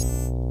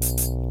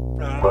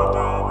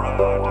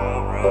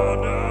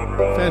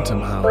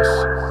Phantom House.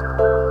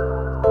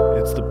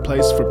 It's the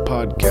place for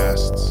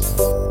podcasts.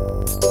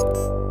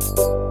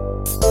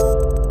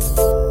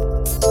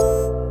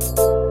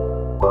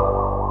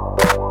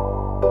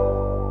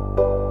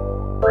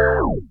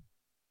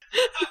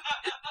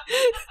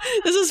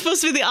 This is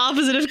supposed to be the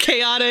opposite of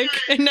chaotic,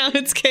 and now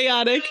it's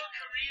chaotic.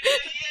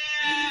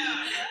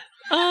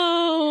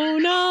 Oh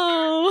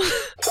no.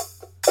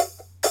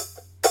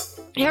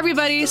 Hey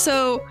everybody,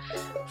 so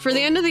for the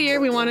end of the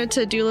year we wanted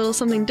to do a little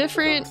something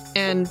different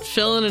and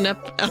fill in an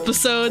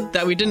episode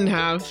that we didn't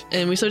have,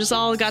 and we just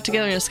all got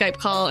together in a Skype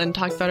call and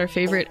talked about our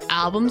favorite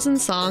albums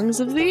and songs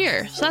of the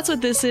year. So that's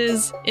what this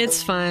is.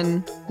 It's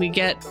fun. We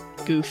get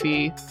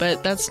goofy,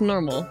 but that's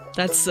normal.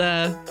 That's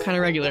kind of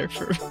regular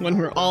for when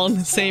we're all in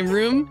the same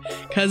room,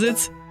 because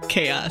it's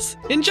chaos.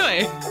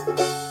 Enjoy.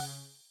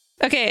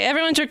 Okay,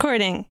 everyone's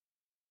recording.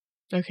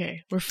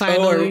 Okay, we're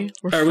finally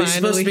are we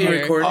supposed to be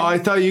here. recording? Oh, I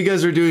thought you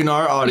guys were doing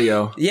our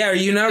audio. Yeah, are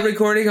you not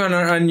recording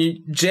on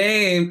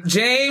James?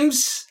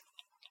 James.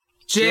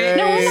 No,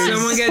 we're not.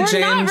 Someone get We're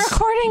James. not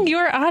recording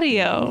your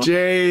audio.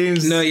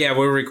 James. No, yeah,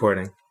 we're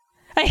recording.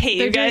 I hate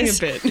They're you guys.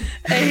 doing a bit.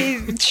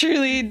 I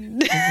truly.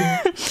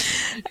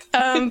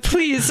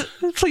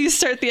 Please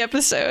start the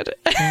episode.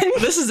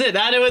 This is it.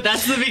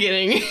 That's the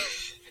beginning.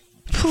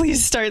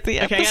 Please start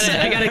the episode. Okay,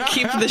 I gotta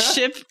keep the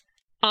ship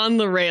on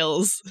the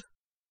rails,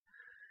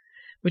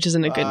 which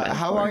isn't a good metaphor.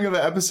 How long of an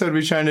episode are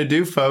we trying to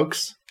do,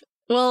 folks?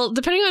 Well,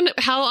 depending on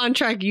how on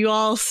track you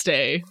all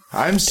stay.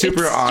 I'm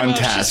super on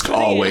task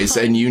always,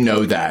 and you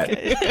know that.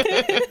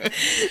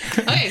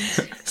 Okay,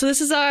 so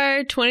this is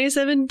our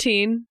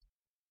 2017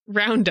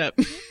 Roundup.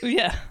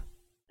 Yeah.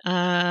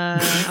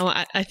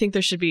 I think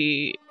there should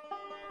be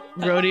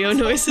rodeo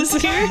noises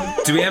here.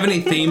 Do we have any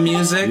theme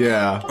music?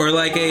 Yeah. Or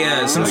like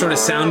a some sort of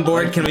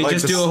soundboard? Can we like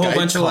just the do a whole Skype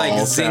bunch of like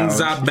call zing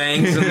sound. zop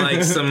bangs and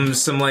like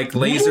some like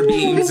laser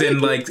beams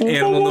and like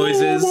animal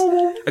noises?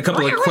 A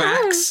couple of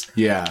quacks?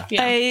 Yeah.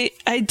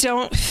 I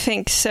don't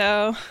think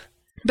so.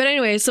 But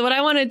anyway, so what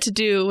I wanted to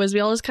do was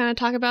we all just kind of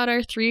talk about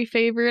our 3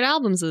 favorite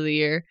albums of the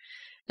year,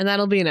 and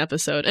that'll be an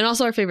episode, and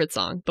also our favorite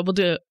song. But we'll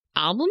do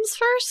albums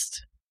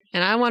first,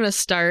 and I want to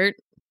start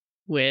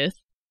with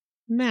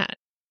Matt.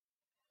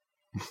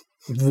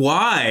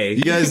 Why?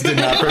 You guys did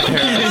not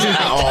prepare us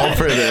at all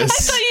for I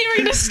this. thought you were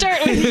going to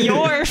start with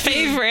your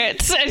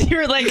favorites, and you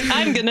were like,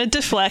 I'm going to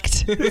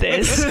deflect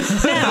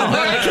this now.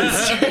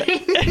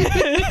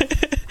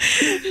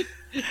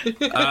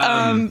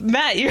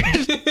 Matt,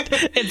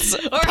 it's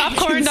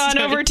popcorned on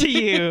over to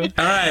you.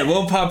 All right,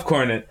 we'll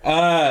popcorn it. Ooh,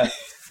 yeah,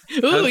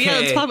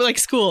 Okay. it's probably like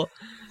school.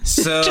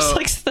 So Just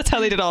like that's how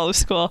they did all of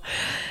school.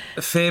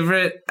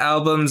 favorite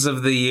albums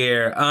of the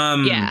year.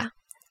 Yeah.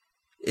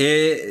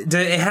 It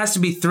has to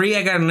be 3.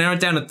 I gotta narrow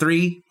it down to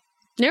 3.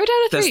 Narrow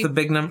down to 3. That's the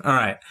big number. All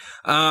right.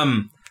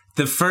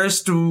 The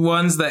first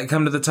ones that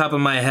come to the top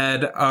of my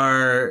head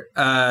are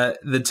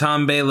the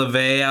Tom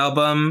LaVey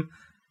album,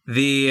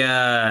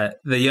 the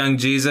Young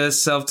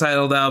Jesus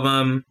self-titled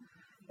album,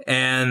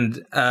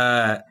 and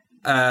I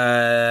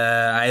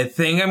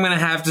think I'm gonna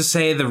have to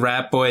say the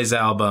Rap Boys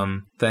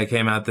album that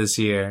came out this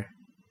year.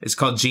 It's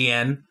called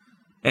GN,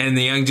 and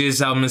the Young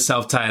Jesus album is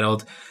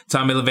self-titled.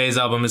 Tommy LaVey's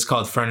album is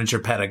called Furniture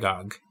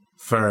Pedagogue,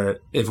 for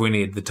if we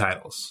need the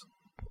titles.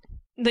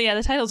 Yeah,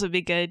 the titles would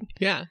be good.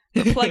 Yeah.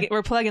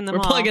 We're plugging them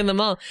We're all. plugging them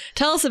all.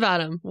 Tell us about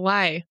them.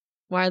 Why?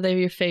 Why are they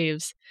your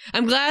faves?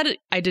 I'm glad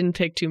I didn't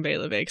pick Tombe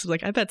LaVey, because I was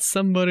like, I bet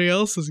somebody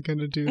else is going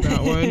to do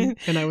that one.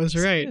 And I was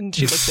right. And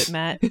she looked at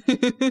Matt.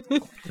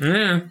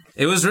 Yeah,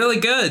 it was really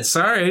good.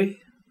 Sorry.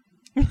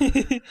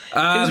 It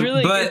was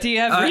really but, good. Do you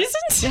have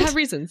reasons? You have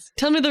reasons.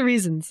 Tell me the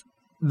reasons.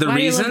 The Why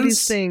reasons? do you love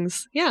these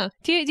things? Yeah.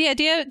 Do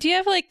you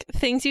have like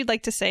things you'd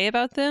like to say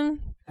about them?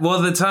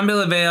 Well, the Tombe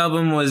LaVey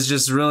album was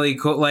just really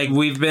cool. Like,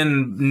 we've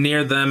been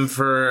near them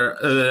for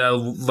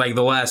like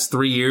the last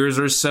 3 years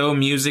or so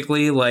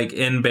musically, like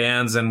in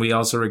bands, and we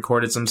also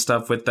recorded some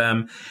stuff with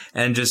them,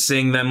 and just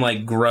seeing them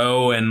like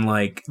grow, and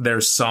like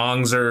their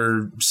songs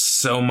are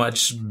so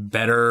much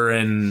better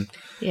and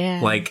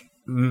like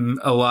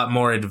a lot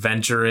more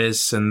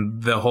adventurous,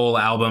 and the whole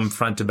album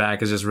front to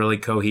back is just really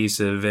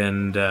cohesive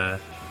and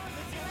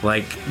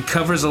like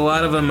covers a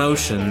lot of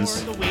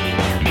emotions. Who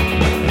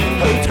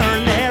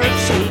turn their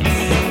cheeks?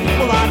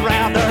 Well, I'd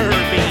rather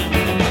be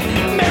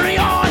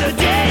Mariana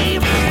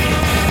Dave.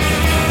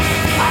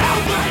 I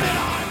don't blame it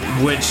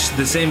on. Which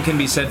the same can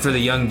be said for the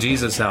Young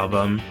Jesus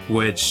album,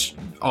 which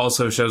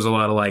also shows a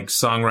lot of like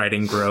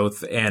songwriting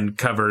growth and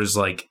covers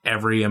like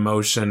every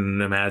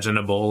emotion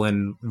imaginable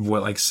in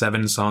what, like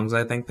 7 songs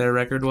I think their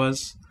record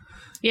was.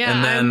 Yeah,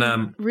 And then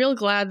I'm real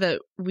glad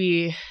that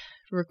we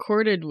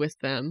recorded with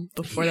them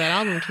before that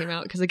album came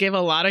out, because it gave a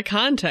lot of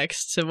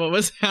context to what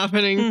was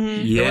happening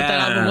and what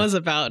that album was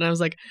about. And I was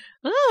like,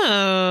 so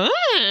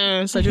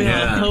I doing a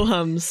lot of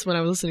ho-hums when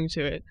I was listening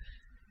to it.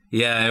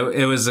 Yeah,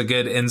 it was a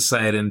good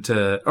insight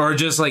into, or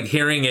just like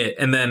hearing it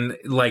and then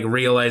like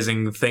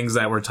realizing things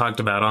that were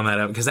talked about on that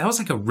episode, because that was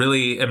like a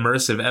really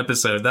immersive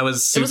episode. That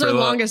was super It was our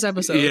longest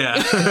episode.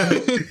 Yeah.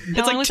 It's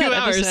like 2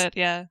 hours.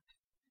 Yeah.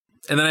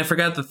 And then I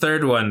forgot the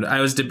third one.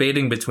 I was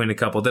debating between a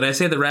couple. Did I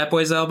say the Rat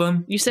Boys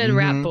album? You said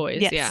Rat Boys,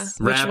 Yes. yeah.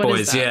 Rat What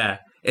is Boys, that? yeah.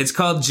 It's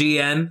called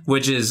GN,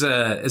 which is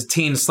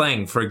teen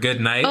slang for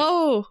good night.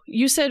 Oh,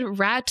 you said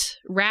Rat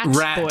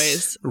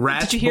Boys.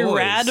 Rat Did you hear Boys.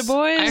 Rad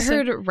Boys? I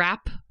heard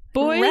Rap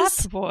Boys.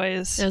 Rap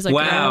Boys. I was like,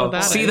 I don't know Wow. what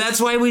that See, is. that's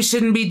why we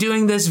shouldn't be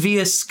doing this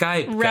via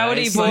Skype,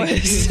 Rowdy guys.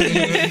 Boys.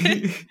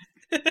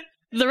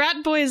 The Rat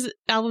Boys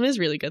album is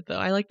really good, though.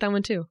 I like that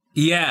one, too.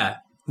 Yeah.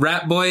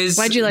 Rat Boys.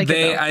 Why'd you like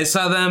it, though?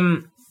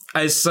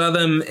 I saw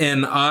them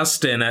in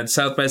Austin at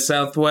South by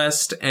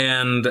Southwest,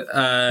 and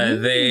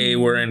they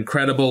were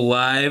incredible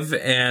live.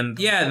 And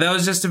yeah, that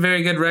was just a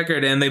very good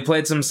record. And they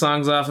played some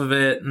songs off of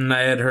it, and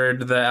I had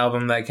heard the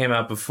album that came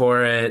out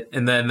before it,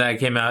 and then that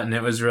came out, and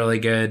it was really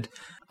good.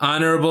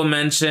 Honorable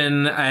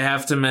mention, I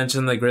have to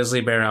mention the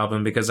Grizzly Bear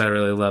album because I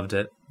really loved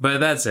it. But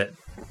that's it.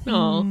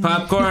 Oh.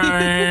 Popcorn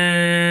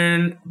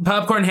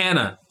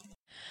Hannah.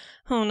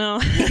 Oh no.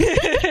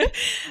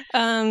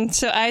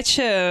 So I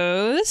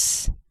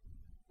chose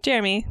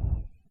Jeremy.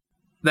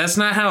 That's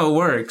not how it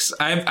works.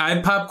 I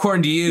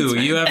popcorned you.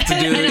 You have to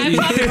do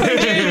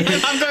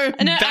it. I'm going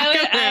No,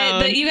 back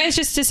around. but you guys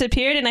just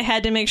disappeared, and I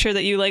had to make sure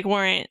that you like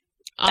weren't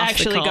Off the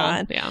actually call.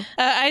 gone. Yeah.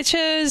 I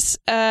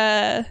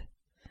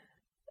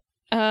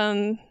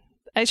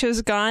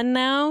chose Gone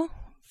Now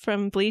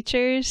from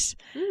Bleachers,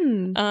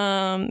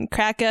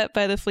 Crack Up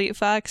by the Fleet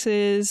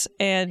Foxes,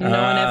 and No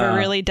One Ever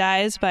Really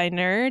Dies by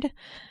Nerd.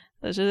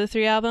 Those are the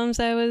 3 albums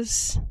I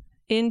was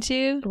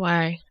into.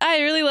 Why?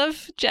 I really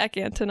love Jack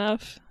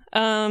Antonoff.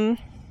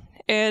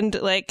 And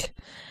like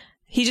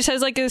he just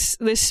has like this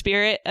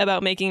spirit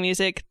about making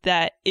music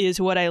that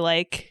is what I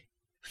like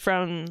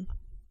from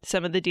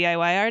some of the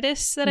DIY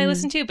artists that I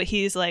listen to, but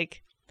he's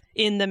like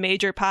in the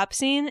major pop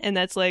scene, and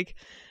that's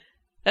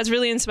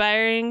really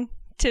inspiring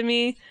to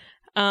me.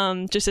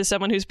 Just as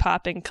someone who's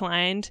pop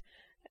inclined,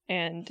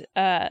 and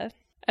I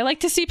like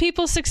to see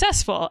people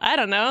successful. I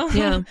don't know.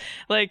 Yeah.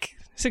 Like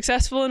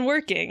successful and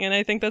working, and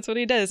I think that's what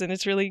he does, and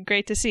it's really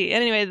great to see.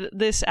 Anyway,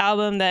 this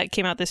album that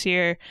came out this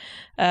year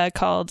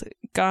called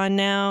Gone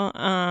Now,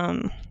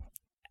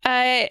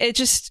 I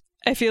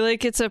feel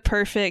like it's a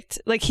perfect,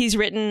 like he's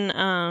written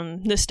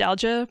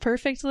nostalgia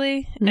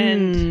perfectly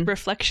and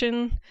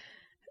reflection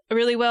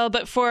really well,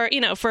 but for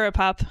a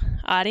pop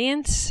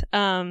audience,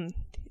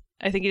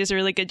 I think he does a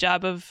really good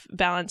job of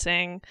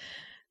balancing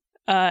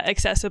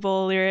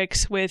accessible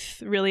lyrics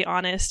with really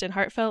honest and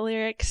heartfelt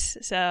lyrics.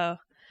 So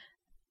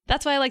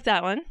that's why I like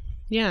that one.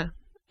 Yeah.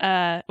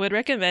 Would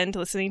recommend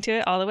listening to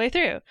it all the way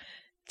through.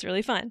 It's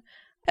really fun.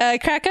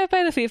 Crack Up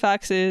by the Fleet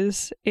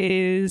Foxes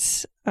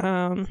is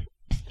I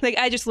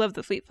just love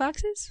the Fleet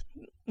Foxes.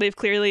 They've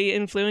clearly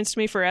influenced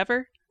me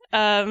forever.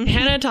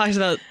 Hannah talks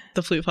about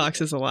the Fleet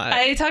Foxes a lot.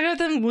 I talk about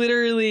them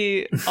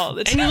literally all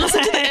the time. And you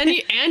listen to them, and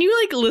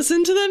you like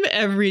listen to them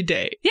every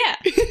day. Yeah.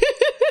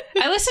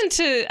 I listen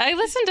to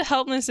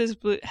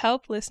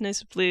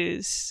Helplessness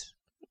Blues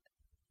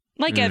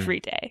like every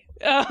day.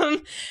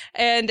 And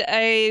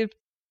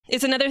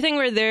it's another thing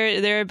where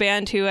they're a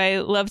band who I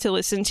love to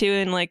listen to,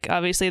 and like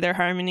obviously their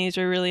harmonies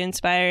are really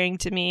inspiring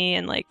to me,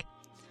 and like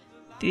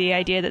the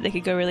idea that they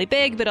could go really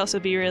big but also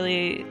be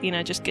really,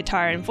 just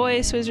guitar and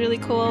voice was really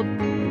cool.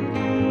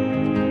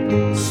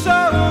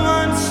 So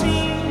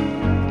unseen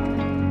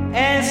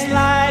as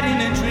light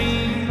in a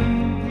dream.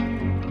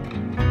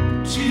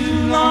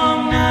 Too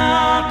long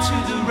now to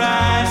the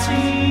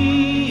rising.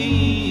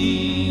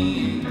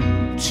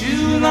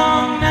 Too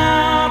long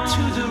now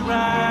to the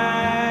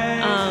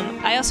rise.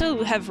 I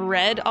also have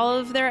read all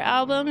of their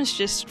albums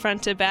just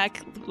front to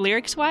back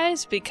lyrics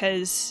wise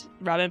because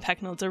Robin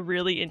Pecknold's a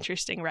really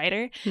interesting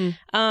writer.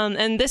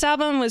 And this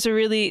album was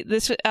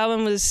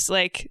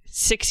like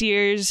 6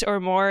 years or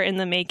more in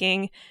the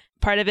making.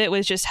 Part of it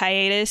was just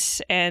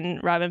hiatus,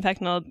 and Robin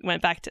Pecknold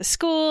went back to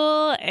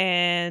school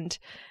and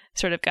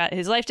sort of got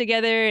his life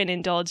together and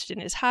indulged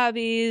in his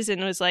hobbies,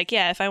 and was like,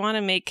 yeah, if I want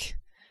to make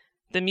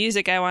the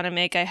music I want to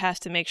make, I have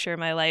to make sure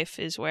my life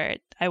is where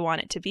I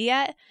want it to be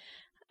at.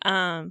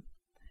 And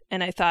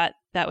I thought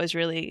that was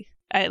really,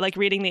 I like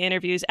reading the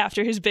interviews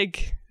after this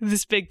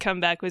big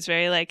comeback was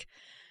very like,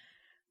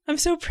 I'm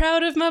so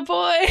proud of my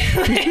boy.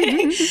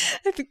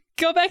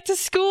 Go back to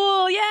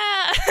school.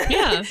 Yeah.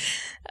 Yeah.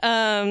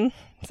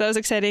 So that was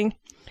exciting.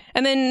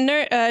 And then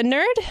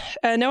Nerd,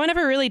 No One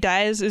Ever Really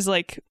Dies is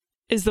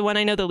the one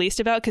I know the least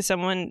about because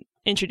someone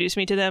introduced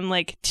me to them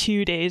like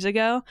 2 days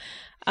ago.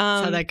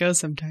 That's how that goes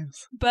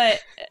sometimes. But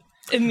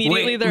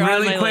immediately they're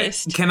on my quick,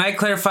 list. Can I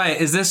clarify?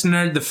 Is this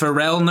Nerd the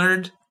Pharrell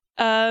Nerd?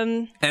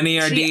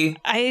 NERD? See,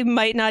 I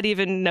might not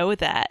even know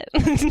that.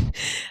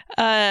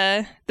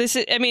 I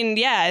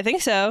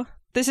think so.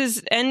 This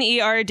is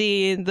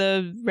NERD,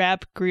 the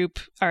rap group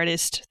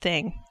artist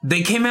thing.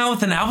 They came out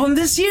with an album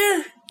this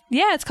year?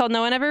 Yeah, it's called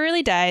No One Ever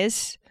Really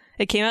Dies.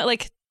 It came out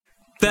like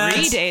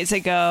 3 days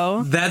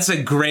ago. That's a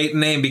great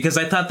name because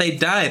I thought they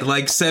died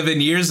like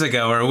 7 years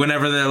ago or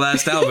whenever their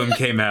last album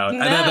came out.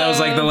 I thought that was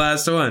like the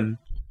last one.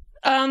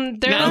 Now you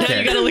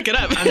gotta look it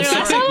up. Their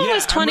last album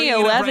was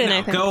 2011,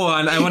 I think. Go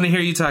on. I want to hear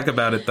you talk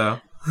about it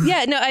though.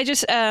 Yeah, no, I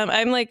just,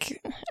 I'm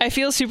like, I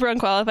feel super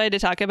unqualified to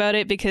talk about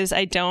it because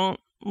I don't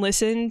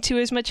listen to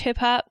as much hip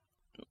hop.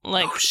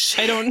 Like,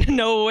 I don't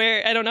know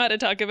how to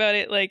talk about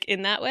it like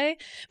in that way,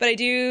 but I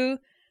do.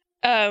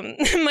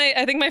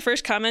 I think my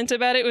first comment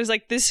about it was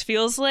like, this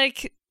feels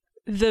like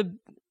the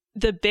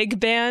big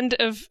band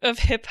of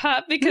hip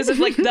hop because of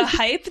like the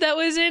hype that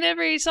was in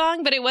every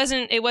song, but it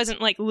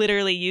wasn't like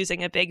literally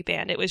using a big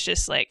band. It was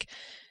just like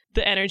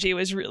the energy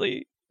was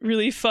really,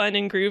 really fun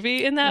and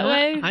groovy in that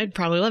way. I'd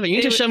probably love it. You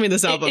need to show me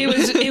this album.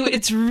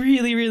 It's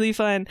really, really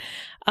fun.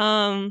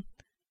 And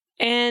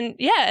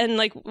yeah, and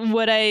like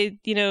what I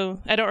don't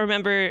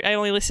remember. I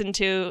only listened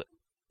to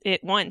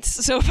it once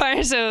so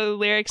far, so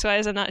lyrics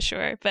wise, I'm not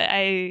sure, but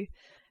I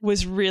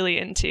was really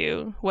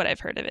into what I've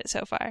heard of it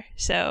so far.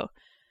 So,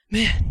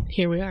 man,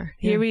 here we are.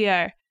 Here we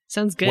are.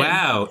 Sounds good.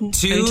 Wow, I need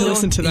to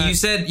listen to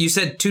that. You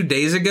said 2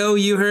 days ago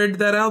you heard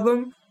that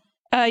album?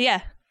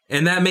 Yeah.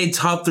 And that made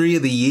top 3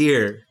 of the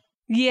year.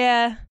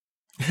 Yeah.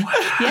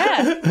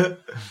 Yeah.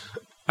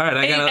 All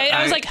right,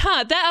 I was like,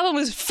 that album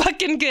was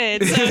fucking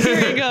good. So here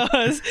it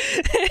goes.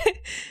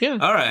 Yeah.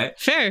 All right.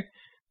 Fair.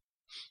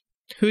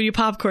 Who are you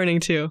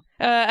popcorning to?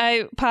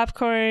 I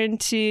popcorn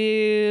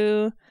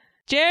to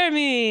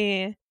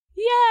Jeremy.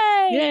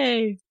 Yay!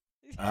 Yay!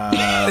 Don't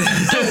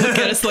look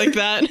at us like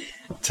that.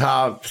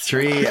 Top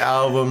 3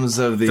 albums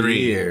of the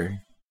year.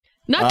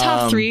 Not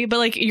top 3, but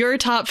like your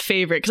top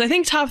favorite. Because I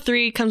think top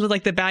 3 comes with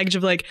like the baggage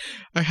of like,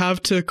 I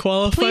have to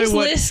qualify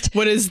what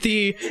is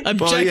the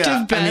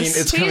objective best. I mean,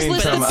 it's Please coming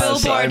list from the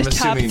us, so I'm Billboard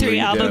top assuming 3 we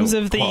albums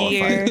don't of the qualify.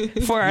 year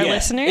for our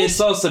listeners.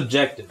 It's all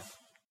subjective.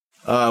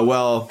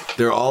 Well,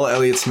 they're all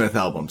Elliott Smith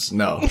albums.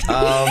 No.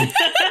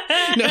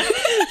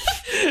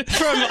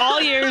 From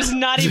all years,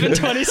 not even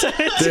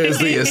 2017. There's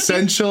the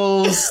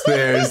Essentials.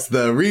 There's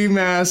the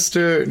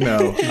Remaster.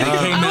 No.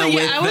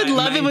 I would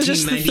love it was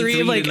just the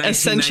 3 like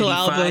essential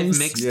albums.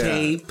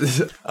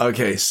 Mixtape.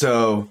 Okay,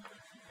 so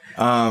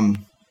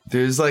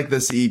there's like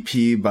this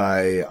EP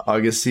by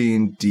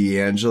Augustine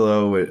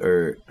D'Angelo,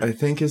 or I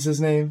think is his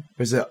name.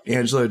 Or is it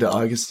Angelo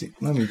D'Augustine?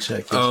 Let me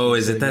check. Oh,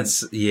 is it?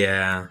 That's,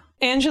 yeah.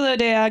 Angelo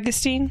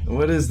D'Augustine.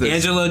 What is this?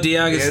 Angelo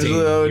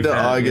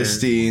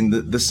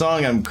D'Augustine. The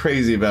song I'm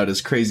crazy about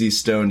is Crazy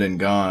Stoned and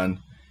Gone.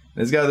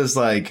 It's got this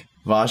like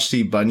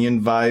Vashti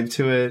Bunyan vibe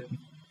to it.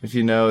 If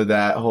you know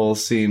that whole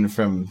scene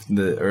from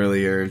the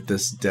earlier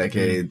this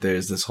decade,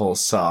 there's this whole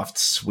soft,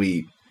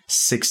 sweet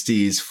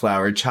 60s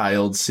flower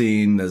child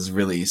scene that's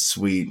really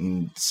sweet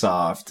and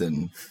soft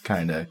and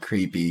kind of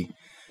creepy.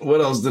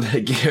 What else did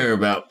I care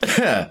about?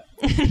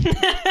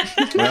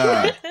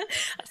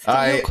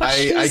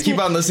 I keep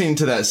on listening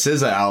to that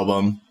SZA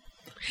album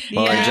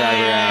while I drive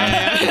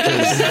around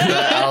because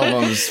that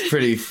album's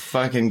pretty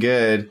fucking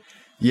good.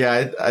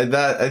 Yeah,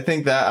 I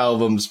think that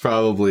album's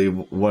probably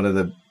one of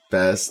the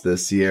best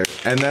this year.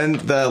 And then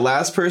the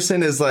last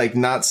person is like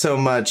not so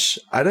much.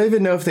 I don't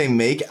even know if they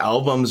make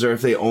albums or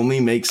if they only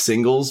make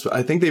singles.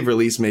 I think they've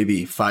released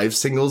maybe 5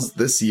 singles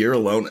this year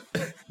alone.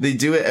 They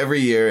do it every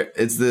year.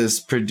 It's this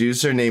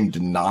producer named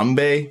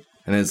Nambe.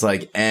 And it's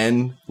like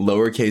N,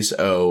 lowercase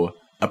O,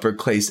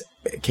 uppercase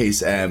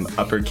M,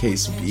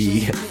 uppercase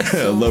B,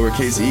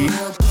 lowercase E.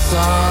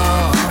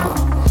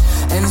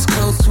 And it's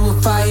close to a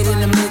fight in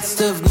the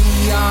midst of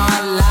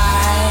neon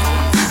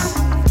lights.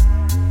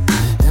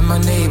 And my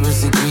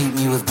neighbors that greet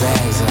me with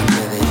bags under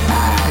their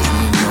eyes.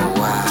 You know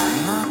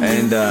why?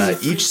 And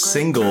each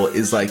single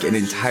is like an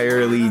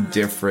entirely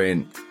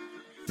different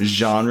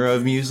genre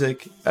of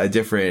music, a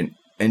different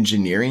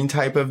engineering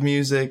type of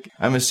music.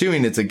 I'm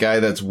assuming it's a guy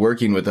that's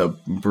working with a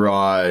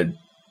broad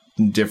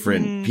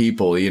different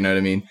people, you know what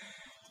I mean?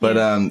 But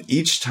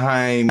each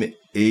time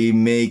he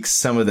makes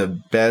some of the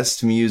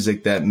best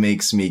music that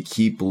makes me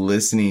keep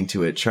listening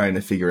to it, trying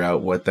to figure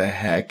out what the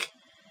heck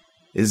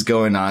is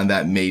going on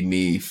that made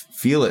me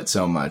feel it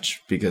so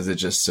much, because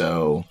it's just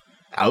so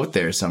out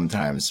there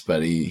sometimes.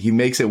 But he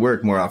makes it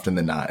work more often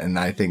than not, and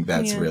I think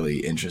that's really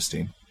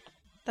interesting.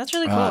 That's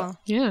really cool.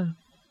 Yeah.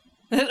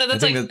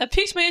 That's like, that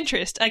piqued my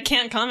interest. I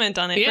can't comment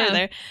on it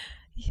further.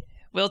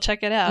 We'll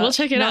check it out.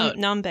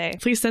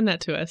 Nambe. Please send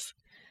that to us.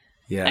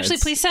 Yeah. Actually,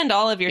 please send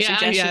all of your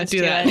suggestions do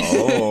to that. us.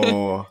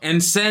 Oh.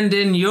 And send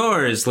in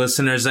yours,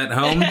 listeners at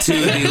home, to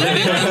the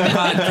Living Room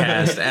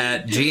Podcast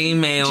at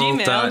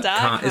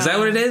gmail.com. Is that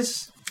what it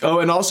is? Oh,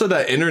 and also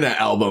that internet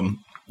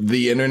album.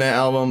 The internet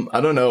album.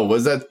 I don't know.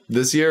 Was that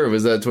this year or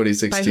was that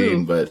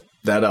 2016? But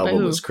that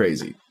album was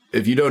crazy.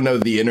 If you don't know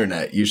the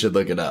internet, you should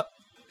look it up.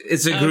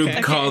 It's a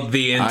group called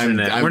The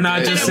Internet. We're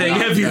not just saying,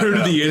 have you heard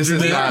of The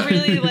Internet? We're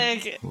really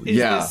like...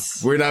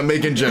 We're not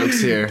making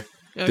jokes here.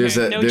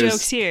 Okay. No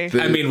jokes here.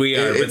 I mean, we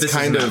are, but it's this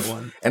kind is of not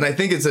one. And I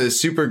think it's a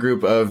super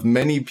group of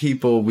many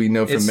people we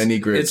know from many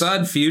groups. It's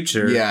Odd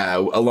Future. Yeah,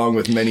 along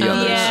with many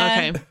others.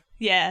 Yeah. Okay.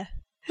 Yeah.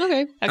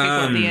 Okay. Okay,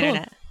 cool. The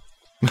Internet.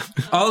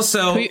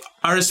 Also,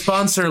 our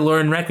sponsor,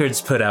 Lauren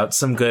Records, put out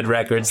some good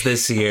records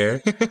this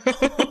year.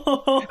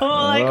 Like what,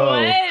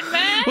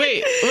 man?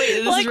 Wait,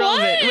 this Like is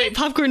relevant. what? Wait,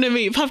 popcorn to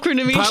me. Popcorn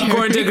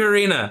to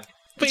Karina.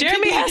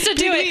 Jeremy has to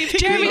do it.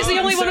 Jeremy's the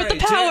only one with the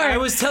power. I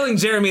was telling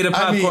Jeremy to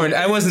popcorn.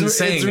 I wasn't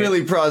saying it's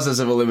really process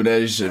of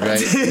elimination,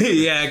 right?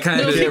 Yeah,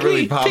 kind of. You can't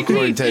really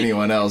popcorn to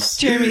anyone else.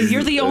 Jeremy,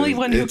 you're the only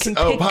one who can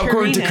pick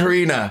popcorn Karina. To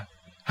Karina.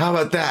 How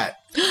about that?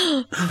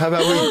 How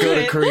about we go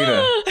to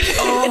Karina?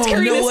 It's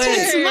Karina's turn.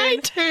 It's my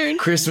turn.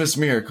 Christmas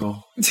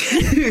miracle.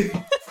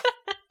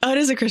 Oh, it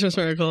is a Christmas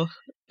miracle.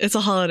 It's a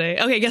holiday.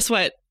 Okay, guess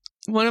what?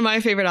 One of my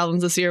favorite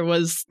albums this year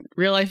was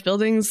Real Life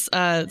Building's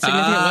Significant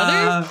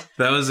Weather.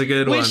 That was a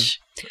good one. Which,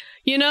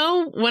 you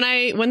know,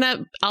 when that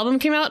album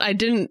came out, I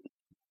didn't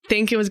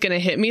think it was going to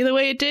hit me the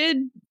way it did.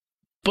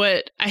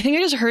 But I think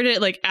I just heard it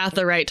like at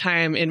the right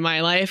time in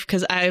my life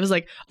because I was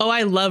like, oh,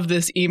 I love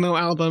this emo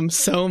album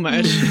so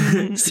much.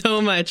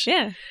 So much.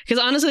 Yeah.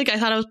 Because honestly, like, I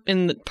thought I was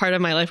in the part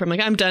of my life where I'm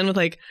like, I'm done with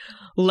like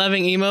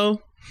loving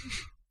emo.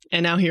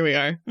 And now here we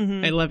are.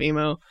 I love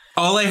emo.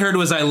 All I heard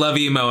was I love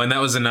emo, and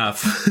that was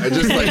enough. I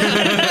just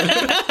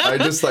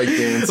like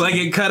dance. Like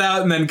it cut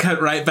out and then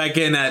cut right back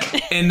in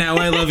at, and now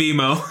I love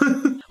emo.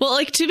 Well,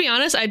 like, to be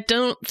honest, I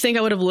don't think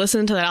I would have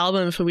listened to that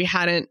album if we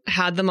hadn't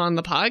had them on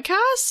the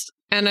podcast.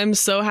 And I'm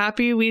so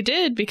happy we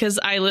did because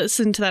I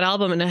listened to that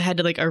album and I had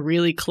to like a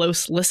really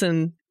close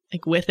listen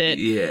like with it.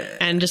 Yeah.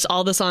 And just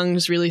all the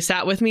songs really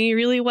sat with me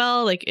really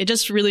well. Like it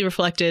just really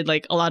reflected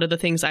like a lot of the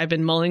things I've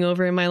been mulling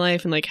over in my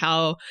life and like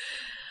how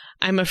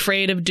I'm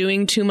afraid of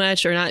doing too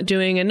much or not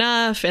doing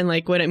enough and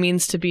like what it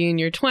means to be in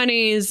your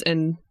 20s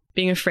and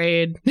being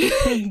afraid.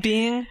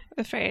 Being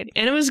afraid.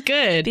 And it was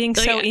good. Being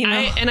like, so emo.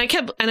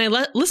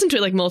 I listened to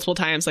it like multiple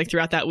times like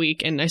throughout that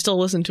week and I still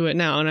listen to it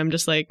now and I'm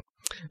just like,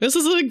 this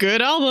is a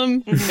good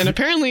album. And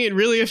apparently it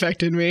really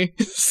affected me.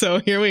 So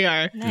here we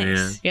are.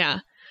 Nice.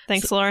 Yeah.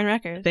 Thanks, Lauren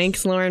Records.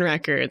 Thanks, Lauren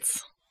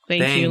Records.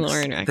 Thanks you,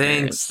 Lauren Records.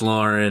 Thanks,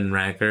 Lauren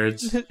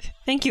Records.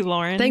 Thank you,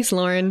 Lauren. Thanks,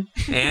 Lauren.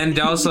 And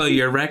also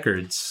your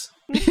records.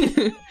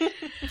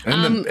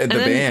 And the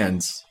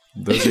bands.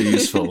 Those are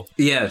useful.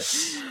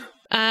 Yes.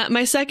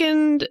 My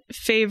second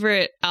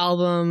favorite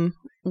album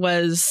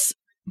was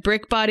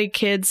Brick Body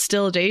Kids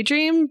Still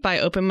Daydream by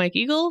Open Mike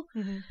Eagle,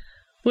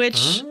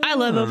 which I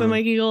love Open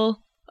Mike Eagle.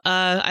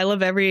 I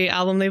love every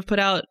album they've put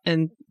out,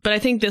 but I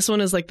think this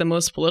one is like the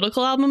most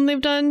political album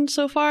they've done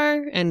so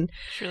far, and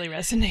it really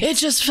resonates. It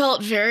just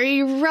felt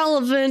very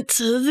relevant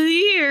to the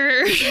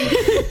year.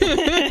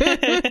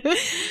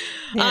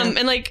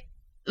 And like,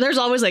 there's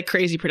always like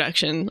crazy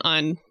production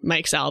on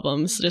Mike's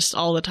albums, just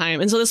all the time.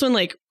 And so this one,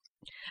 like,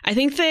 I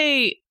think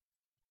they,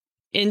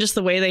 in just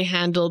the way they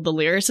handled the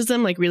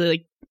lyricism, like really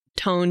like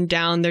toned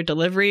down their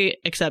delivery,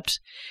 except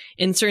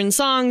in certain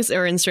songs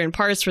or in certain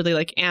parts where they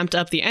like amped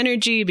up the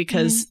energy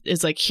because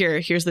it's like,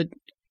 here's the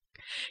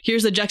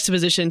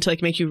juxtaposition to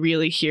like make you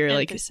really hear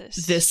emphasis. Like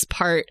this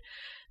part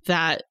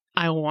that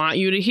I want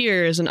you to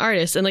hear as an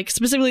artist. And like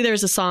specifically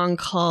there's a song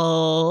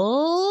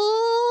called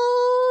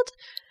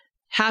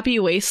Happy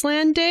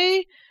Wasteland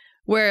Day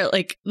where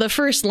like the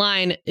first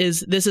line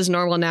is, this is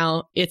normal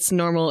now, it's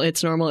normal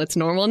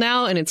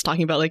now, and it's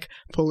talking about like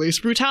police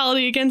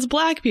brutality against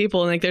black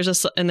people, and like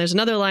there's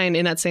another line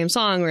in that same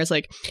song where it's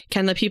like,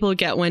 can the people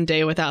get one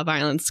day without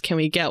violence? Can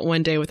we get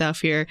one day without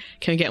fear?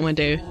 Can we get one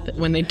day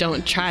when they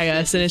don't try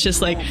us? And it's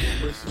just like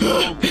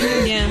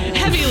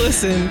heavy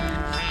listen.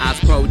 I was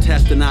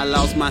protesting, I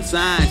lost my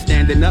sign.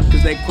 Standing up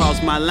cause they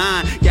crossed my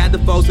line. Got the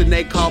folks and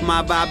they called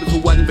my vibe. If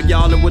it wasn't for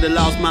y'all, I would've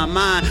lost my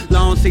mind.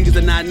 Long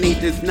season, I need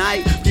this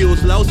night.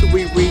 Fuel's low, so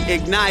we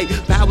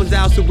reignite. Power's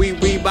out, so we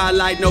read by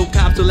light. No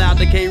cops allowed,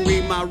 they can't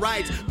read my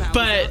rights.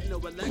 But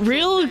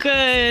real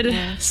good.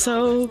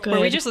 So good.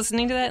 Were we just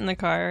listening to that in the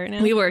car right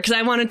now? We were, because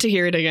I wanted to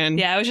hear it again.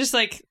 Yeah, I was just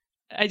like,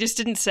 I just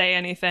didn't say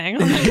anything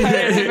on the car.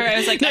 I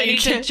was like, no, I need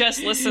to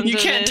just listen to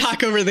this. You can't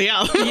talk over the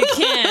album. You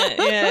can't.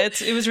 Yeah,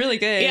 it was really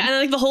good. Yeah, and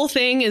like the whole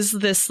thing is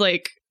this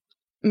like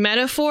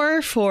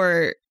metaphor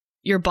for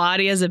your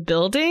body as a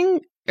building,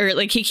 or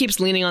like he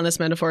keeps leaning on this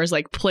metaphor as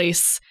like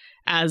place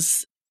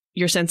as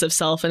your sense of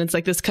self, and it's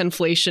like this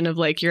conflation of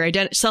like your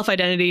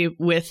self-identity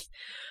with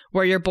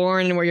where you're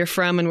born and where you're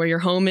from and where your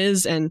home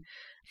is. And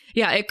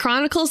yeah, it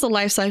chronicles the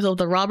life cycle of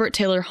the Robert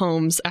Taylor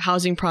Homes, a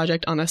housing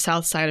project on the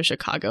south side of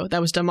Chicago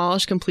that was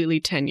demolished completely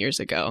 10 years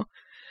ago,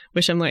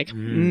 which I'm like,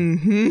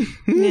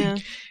 yeah,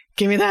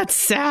 give me that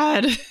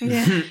sad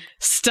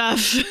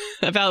stuff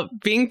about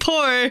being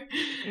poor.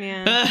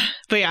 Yeah.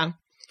 But yeah,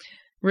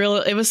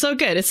 it was so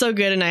good. It's so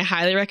good, and I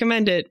highly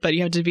recommend it, but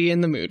you have to be in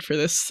the mood for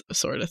this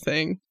sort of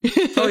thing.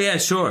 Oh, yeah,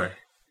 sure.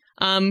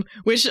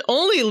 Which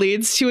only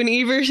leads to an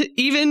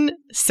even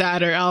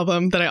sadder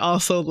album that I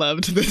also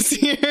loved this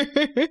year,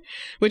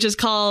 which is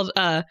called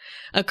A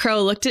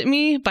Crow Looked at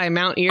Me by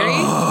Mount Erie.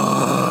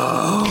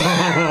 Oh.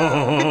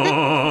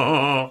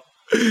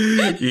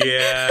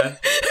 Yeah.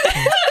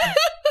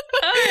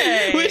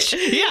 Okay. Which,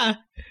 yeah,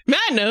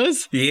 Matt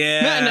knows.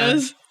 Yeah. Matt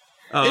knows.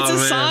 Oh, it's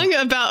a song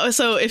about,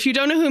 so if you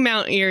don't know who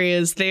Mount Erie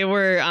is, they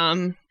were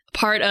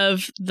part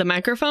of The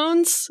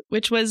Microphones,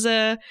 which was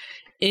a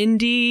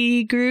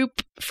indie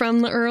group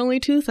from the early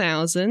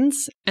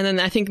 2000s, and then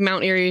I think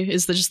Mount Erie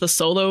is just the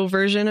solo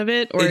version of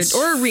it, or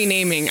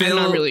renaming. I'm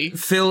not really.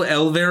 Phil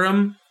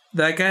Elverum,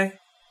 that guy.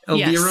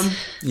 Elverum?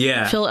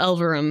 Yeah. Phil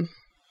Elverum.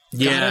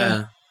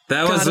 Yeah.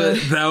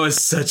 That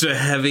was such a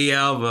heavy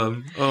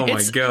album. Oh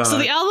my god. So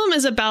the album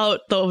is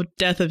about the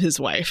death of his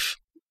wife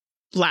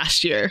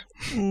last year.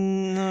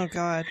 Oh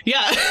god.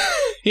 Yeah.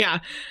 Yeah.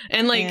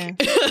 And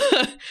like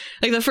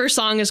like the first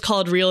song is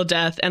called Real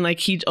Death, and like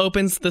he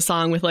opens the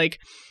song with like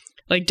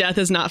death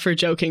is not for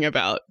joking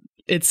about.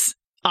 It's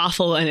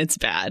awful and it's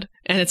bad.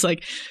 And it's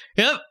like,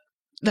 yep,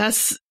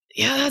 that's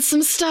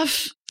some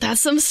stuff. That's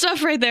some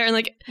stuff right there. And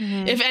like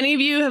if any of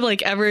you have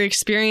like ever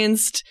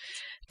experienced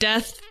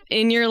death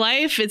in your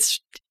life, it's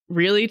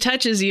really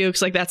touches you,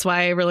 because like that's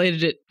why I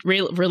related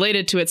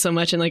to it so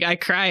much, and like I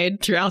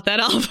cried throughout that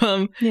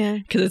album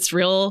because it's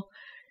real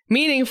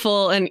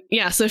meaningful. And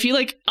yeah, so if you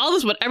like all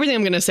this, everything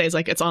I'm gonna say is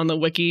like it's on the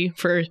wiki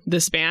for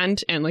this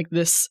band and like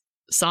this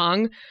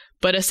song,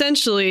 but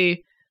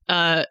essentially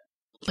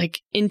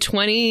like in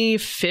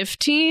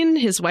 2015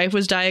 his wife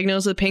was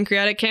diagnosed with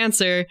pancreatic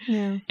cancer,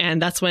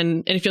 and that's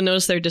when, and if you'll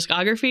notice their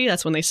discography,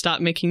 that's when they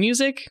stopped making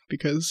music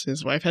because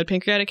his wife had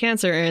pancreatic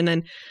cancer.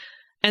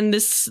 And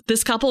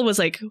this couple was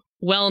like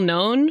well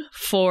known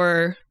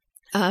for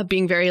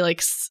being very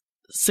like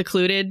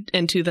secluded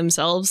and to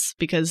themselves,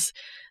 because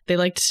they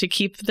liked to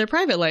keep their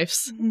private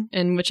lives,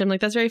 and which I'm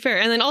like, that's very fair.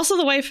 And then also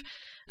the wife,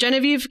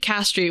 Genevieve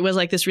Castry, was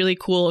like this really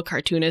cool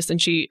cartoonist,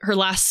 and her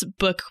last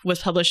book was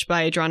published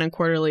by Drawn and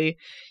Quarterly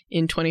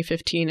in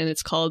 2015, and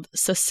it's called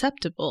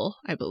Susceptible,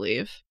 I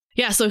believe.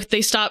 Yeah, so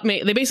they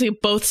basically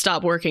both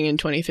stopped working in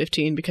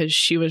 2015 because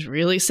she was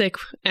really sick.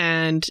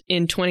 And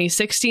in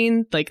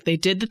 2016, like they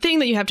did the thing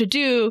that you have to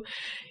do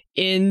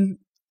in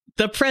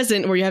the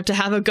present, where you have to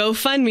have a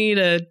GoFundMe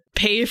to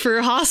pay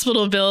for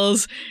hospital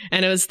bills.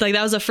 And it was like,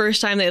 that was the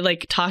first time they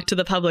like talked to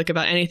the public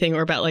about anything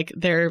or about like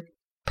their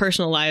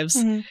personal lives,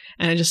 and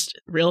it just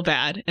real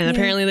bad. And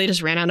apparently they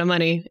just ran out of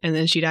money, and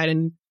then she died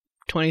in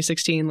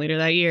 2016 later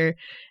that year.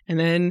 And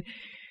then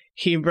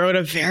he wrote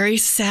a very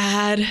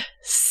sad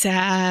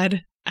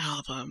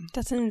album.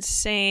 That's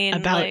insane.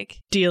 About like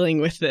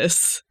dealing with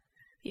this.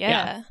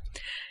 Yeah.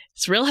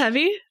 It's real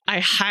heavy. I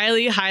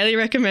highly, highly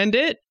recommend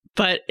it,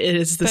 but it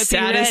is the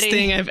saddest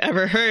thing I've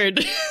ever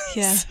heard.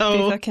 Yeah,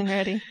 so, be fucking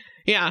ready.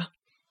 Yeah.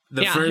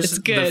 It's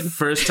good. The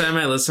first time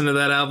I listened to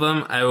that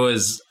album, I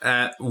was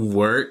at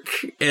work,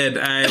 and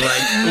I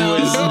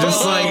was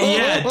just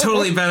like,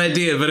 totally bad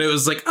idea. But it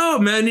was like, oh,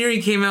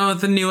 Mountaineering came out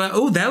with a new,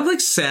 that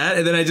looks sad.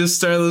 And then I just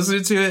started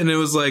listening to it, and it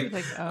was like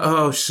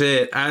oh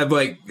shit. I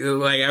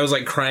was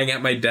like crying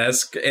at my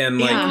desk and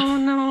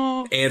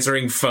like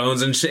answering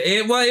phones and shit.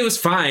 It was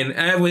fine.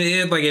 It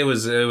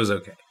was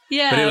okay.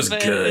 Yeah, but it was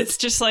good. It's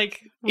just like,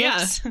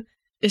 whoops.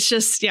 It's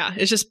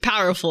just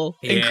powerful,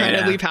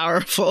 incredibly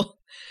powerful.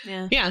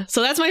 Yeah.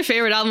 So that's my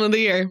favorite album of the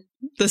year.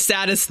 The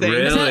saddest thing.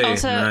 Really? Is that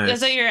also nice.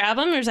 Is that your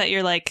album, or is that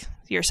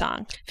your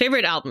song?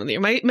 Favorite album of the year.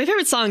 My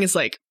favorite song is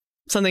like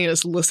something I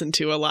just listened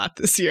to a lot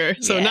this year.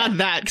 So not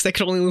that, because I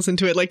could only listen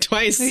to it like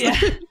twice. Yeah.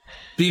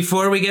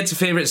 Before we get to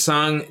favorite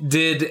song,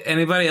 did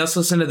anybody else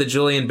listen to the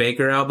Julian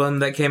Baker album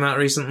that came out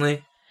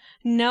recently?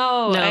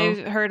 No, I've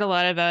heard a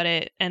lot about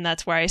it, and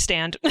that's where I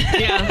stand.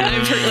 Yeah,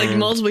 I've heard like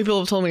multiple people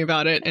have told me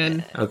about it,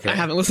 and I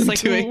haven't listened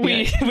to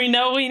it. We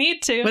know we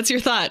need to. What's your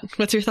thought?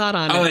 What's your thought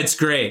on it? Oh, it's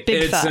great.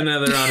 It's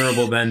another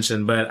honorable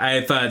mention, but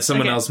I thought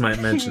someone else might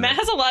mention Matt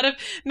it.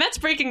 Matt's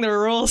breaking the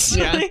rules.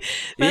 Yeah.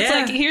 Matt's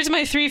like, here's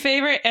my 3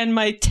 favorite and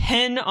my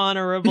 10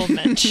 honorable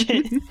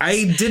mention.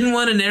 I didn't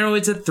want to narrow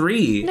it to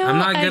 3. No, I'm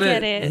not gonna. I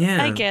get it.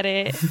 Yeah. I get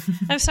it.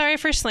 I'm sorry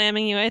for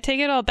slamming you. I take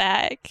it all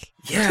back.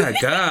 Yeah,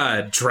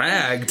 God,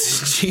 dragged.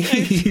 Jeez.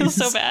 I feel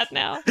so bad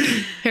now.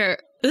 Here,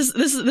 this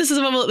is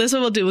what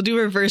we'll do. We'll do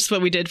reverse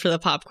what we did for the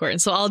popcorn.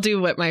 So I'll do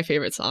what my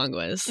favorite song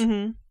was,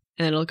 and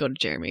then it'll go to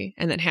Jeremy,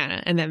 and then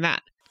Hannah, and then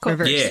Matt. Cool.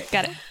 Reverse. Yeah.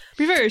 Got it.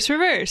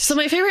 Reverse. So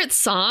my favorite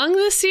song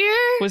this year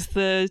was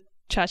the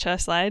Cha-Cha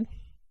Slide.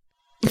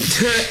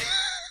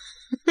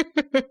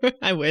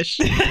 I wish.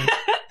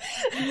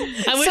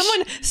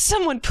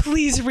 Someone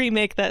please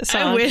remake that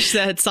song. I wish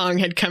that song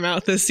had come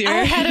out this year.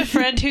 I had a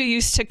friend who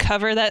used to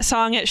cover that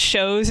song at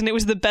shows, and it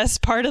was the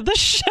best part of the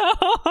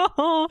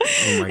show.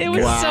 It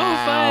was so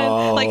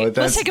fun. Like,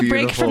 let's take a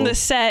break from the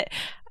set.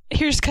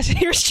 Here's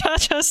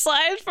Cha-Cha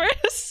Slide for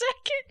a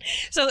second.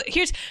 So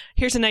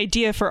here's an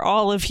idea for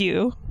all of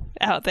you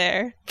out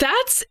there.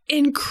 That's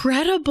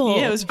incredible.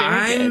 Yeah, it was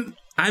very good.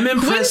 I'm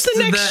impressed. When's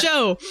the next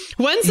show?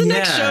 When's the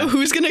next show?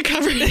 Who's going to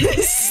cover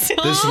this?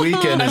 This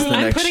weekend is the next show.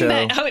 I'm putting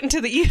that out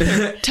into the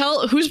ether.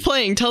 Tell who's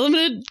playing. Tell them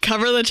to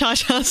cover the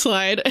Cha-Cha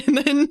Slide, and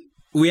then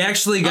we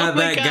actually got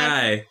that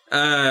guy.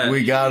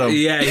 We got him.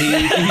 Yeah,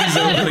 he's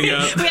opening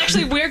up.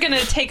 We're going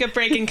to take a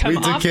break and come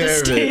off the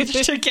stage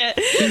to get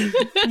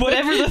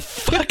whatever the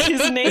fuck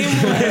his name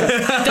was.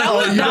 That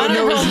was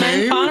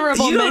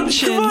honorable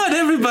mention. Come on,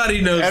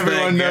 everybody knows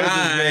Everyone that knows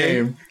guy.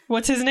 his name.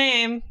 What's his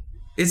name?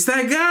 It's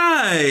that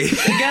guy.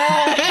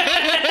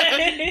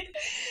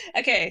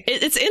 Okay.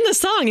 It's in the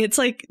song. It's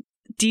like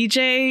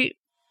DJ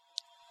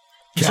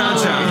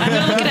Cha-Cha. I'm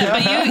gonna look it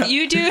up, but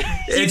you do.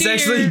 It's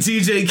actually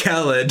DJ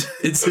Khaled.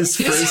 It's his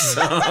first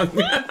song.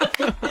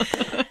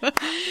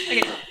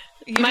 Okay.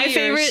 My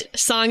favorite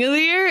song of the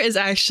year is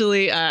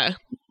actually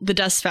The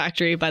Dust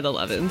Factory by the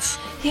Lovins.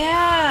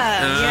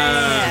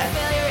 Yeah.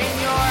 Failure in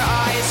your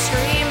eyes,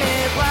 scream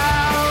it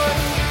loud.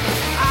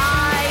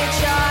 I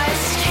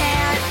just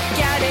can't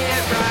get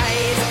it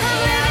right. I'm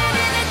living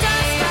in a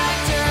dust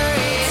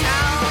factory.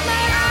 Tell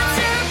me I'm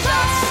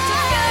supposed to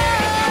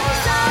feel.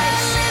 I'm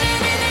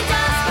living in a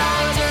dust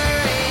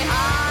factory.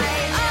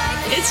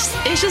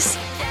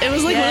 It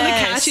was like one of the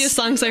Yes. catchiest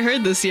songs I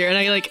heard this year, and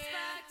I like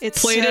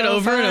It's played it so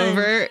over fun. and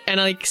over, and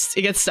like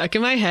it gets stuck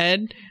in my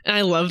head, and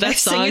I love that I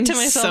sing song it to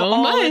myself so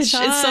all the much. It's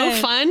so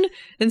time. fun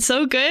and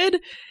so good,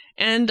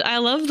 and I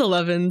love the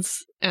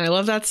Lovins, and I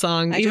love that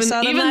song. I just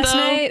saw them last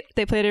night.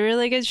 They played a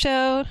really good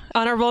show.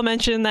 Honorable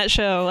mention that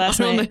show last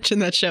I'll night. mention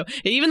that show,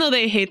 even though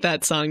they hate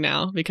that song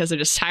now because they're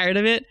just tired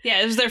of it.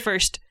 Yeah, it was their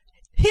first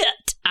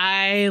hit.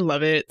 I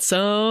love it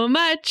so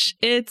much.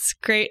 It's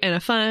great and a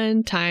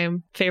fun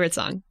time. Favorite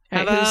song. How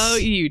All right, about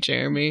who's- you,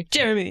 Jeremy?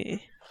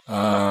 Jeremy.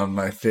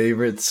 My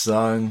favorite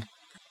song.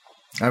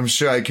 I'm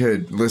sure I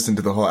could listen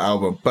to the whole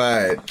album,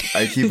 but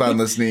I keep on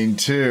listening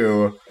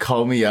to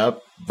Call Me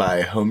Up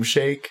by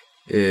Homeshake.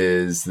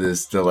 Is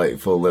this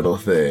delightful little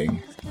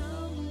thing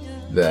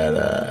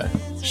that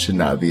should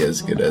not be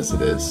as good as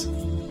it is.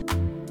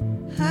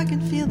 I can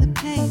feel the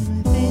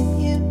pain within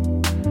you.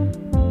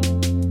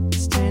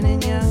 It's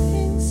turning your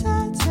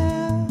insides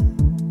out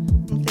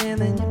and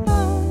filling your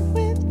mind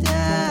with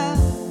doubt.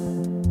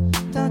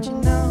 Don't you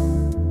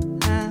know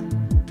I'm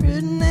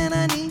prudent and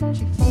I need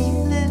you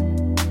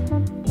feeling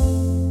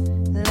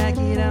like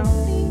you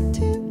don't need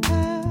to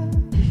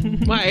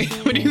pout. Why?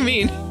 What do you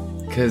mean?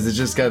 Because it's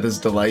just got this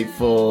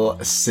delightful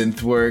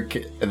synth work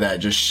that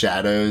just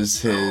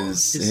shadows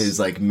his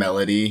like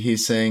melody he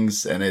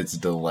sings, and it's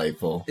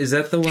delightful. Is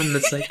that the one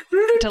that's like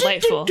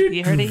Delightful.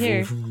 You heard it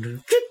here.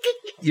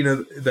 you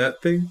know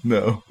that thing?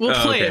 No. We'll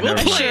Oh, play okay, it. We'll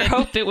never play Sure it.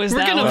 hope it was We're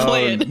that gonna one.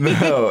 play it.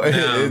 No,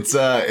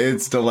 No.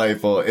 it's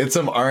delightful. It's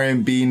some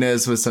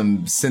R&B-ness with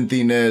some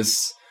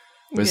synthiness,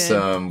 with Good.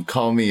 some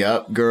call me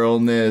up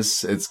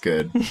girlness. It's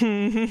good.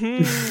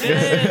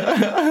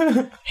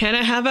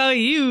 Hannah, how about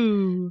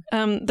you?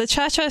 The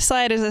Cha-Cha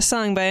Slide is a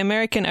song by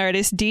American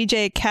artist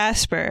DJ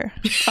Casper,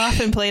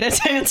 often played at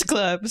dance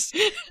clubs,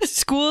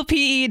 school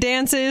PE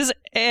dances,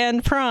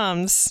 and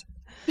proms.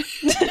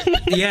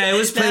 Yeah, it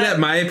was played at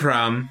my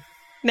prom.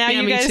 Now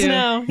Yeah, you me guys too.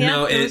 know. Yeah,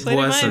 No, was it played at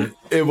mine. wasn't.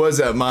 It was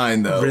at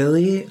mine though.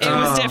 Really? It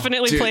was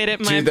definitely played at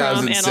my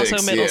prom and also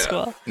 2006, middle yeah.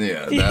 school.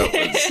 Yeah,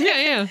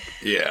 that was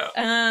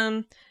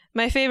Yeah.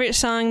 My favorite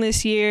song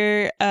this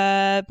year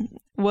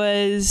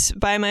was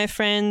by my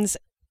friends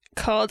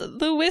called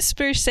The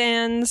Whisper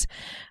Sands.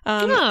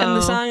 And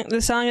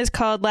the song is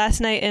called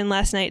Last Night in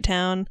Last Night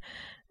Town.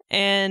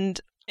 And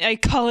I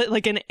call it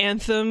like an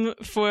anthem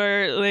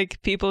for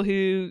like people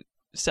who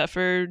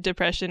suffer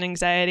depression,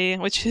 anxiety,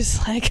 which is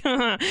like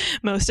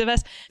most of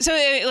us. So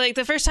like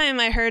the first time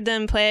I heard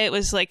them play it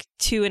was like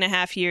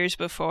 2.5 years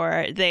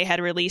before they had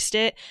released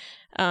it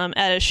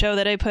at a show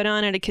that I put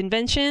on at a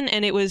convention,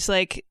 and it was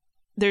like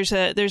there's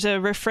a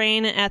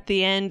refrain at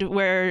the end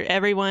where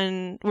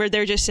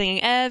they're just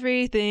singing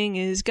everything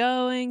is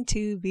going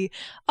to be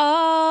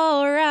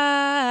all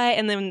right,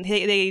 and then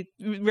they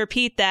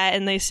repeat that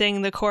and they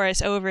sing the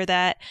chorus over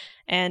that,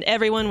 and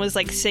everyone was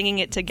like singing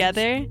it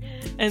together,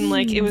 and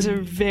like it was a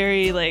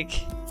very like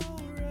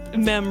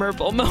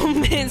memorable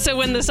moment. So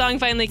when the song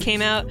finally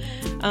came out,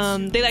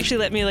 they actually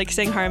let me like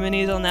sing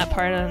harmonies on that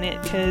part on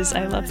it because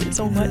I loved it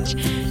so much.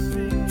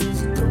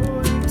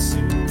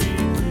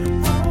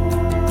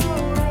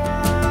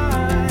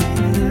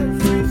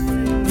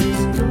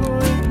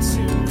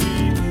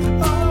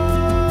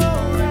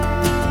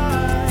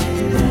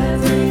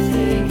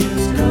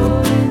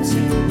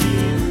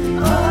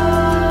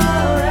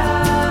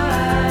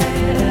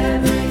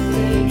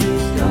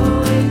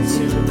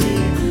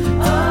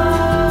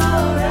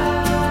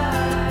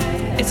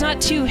 It's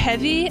not too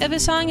heavy of a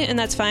song, and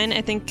that's fine.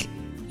 I think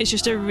it's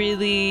just like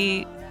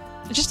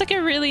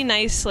a really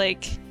nice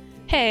like,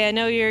 hey, I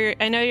know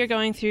you're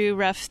going through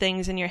rough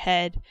things in your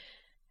head,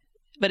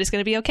 but it's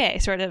gonna be okay,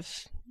 sort of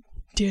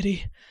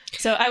ditty.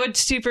 So I would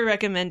super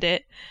recommend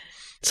it.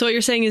 So what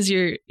you're saying is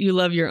you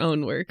love your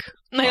own work.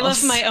 I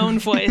love my own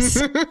voice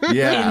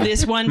Yeah. in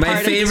this one My part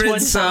of this favorite one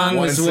song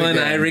was Once one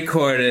again. I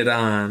recorded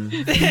on.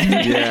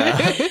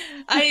 Yeah.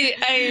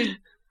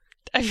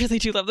 I really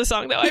do love the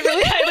song, though. I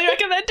really highly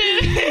recommend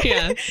it.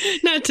 Yeah.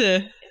 Not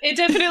to It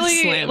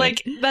definitely, Slam it.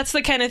 like, that's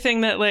the kind of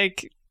thing that,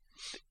 like,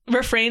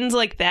 refrains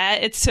like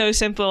that, it's so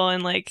simple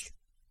and, like,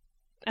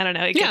 I don't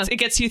know, it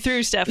gets you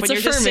through stuff. It's When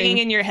you're just affirming. singing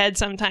in your head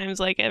sometimes,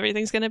 like,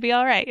 everything's going to be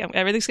all right.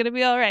 Everything's going to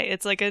be all right.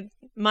 It's like a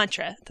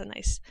mantra. It's a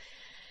nice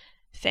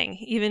thing,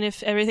 even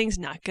if everything's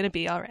not going to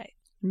be all right.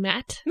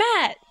 Matt.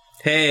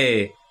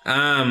 Hey,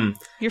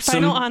 Your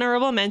final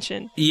honorable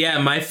mention. yeah,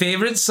 my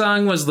favorite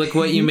song was "Look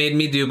What You Made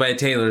Me Do" by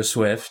Taylor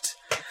Swift.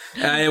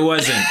 It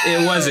wasn't.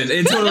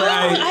 It totally.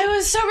 I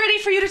was so ready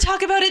for you to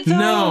talk about it,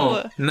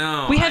 though.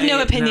 No. We have no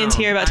opinions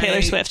here about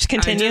Taylor Swift.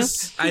 Continue.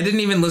 I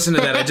didn't even listen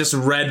to that. I just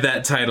read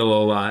that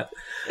title a lot.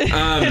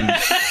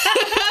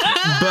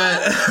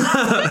 But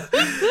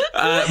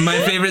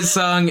My favorite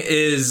song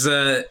is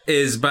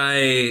by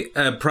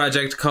a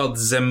project called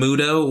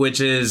Zamudo, which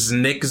is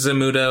Nick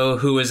Zamudo,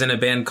 who was in a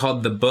band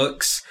called The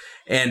Books.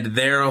 And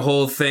their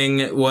whole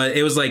thing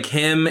was like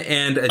him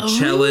and a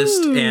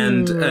cellist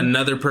and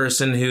another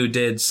person who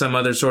did some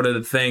other sort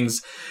of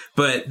things.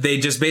 But they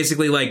just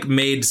basically like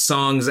made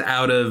songs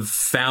out of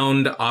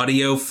found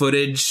audio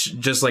footage,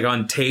 just like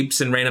on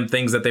tapes and random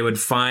things that they would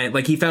find.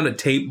 Like he found a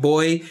tape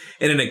boy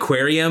in an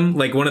aquarium,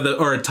 like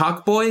or a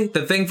talk boy,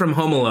 the thing from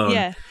Home Alone.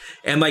 Yeah.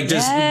 And like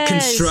just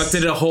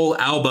constructed a whole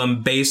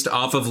album based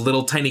off of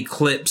little tiny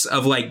clips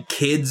of like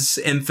kids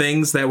and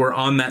things that were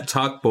on that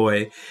talk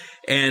boy.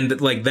 And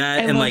like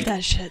that, and love like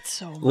that shit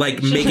so much.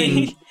 like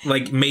making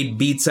like made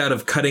beats out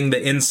of cutting the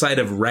inside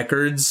of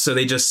records, so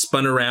they just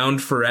spun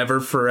around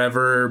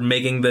forever,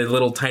 making the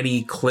little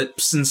tiny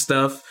clips and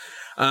stuff.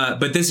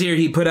 But this year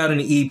he put out an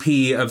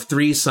EP of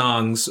 3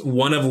 songs,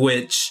 one of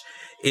which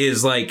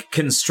is like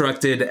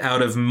constructed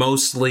out of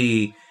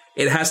mostly.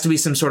 It has to be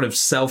some sort of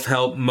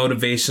self-help,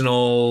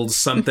 motivational,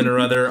 something or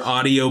other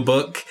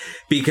audiobook,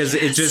 because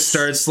it just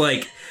starts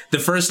like. The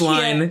first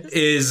line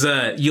is,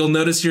 you'll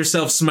notice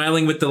yourself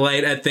smiling with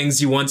delight at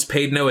things you once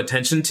paid no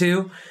attention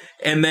to.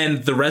 And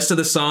then the rest of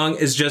the song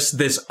is just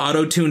this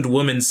auto-tuned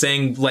woman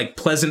saying, like,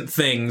 pleasant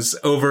things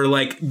over,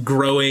 like,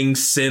 growing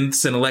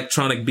synths and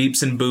electronic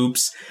beeps and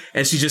boops.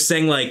 And she's just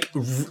saying,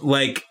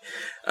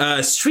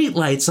 street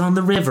lights on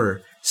the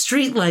river.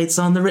 Street lights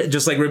on the river.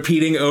 Just, like,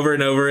 repeating over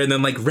and over. And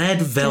then, like, red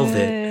velvet.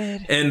 Good.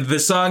 And the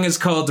song is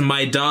called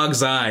My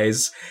Dog's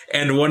Eyes.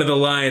 And one of the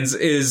lines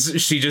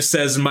is, she just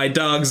says, my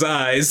dog's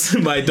eyes,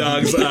 my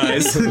dog's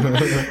eyes. And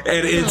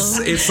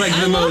it's like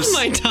the most...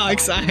 I love my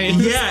dog's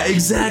eyes. Yeah,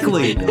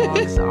 exactly. My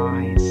dog's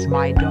eyes,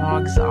 my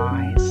dog's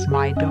eyes,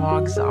 my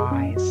dog's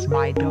eyes,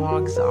 my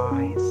dog's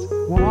eyes.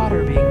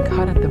 Water being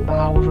cut at the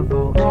bow of a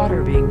boat.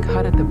 Water being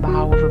cut at the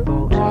bow of a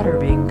boat. Water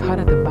being cut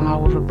at the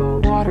bow of a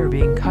boat. Water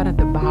being cut at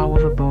the bow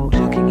of a boat.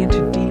 Looking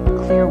into deep,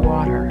 clear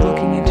water.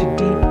 Looking into deep,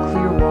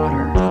 clear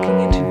water.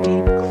 Looking into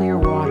deep, clear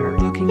water.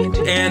 Looking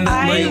into And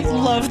I like,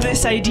 love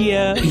this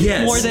idea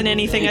more than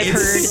anything I've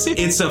heard.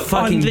 It's a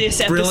fucking on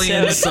this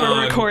brilliant episode song.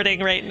 we're recording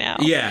right now.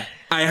 Yeah,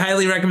 I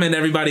highly recommend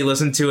everybody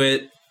listen to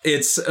it.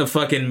 It's a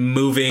fucking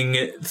moving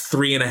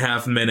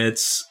 3.5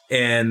 minutes,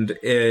 and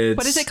it's...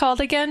 What is it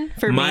called again?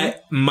 For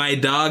My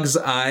Dog's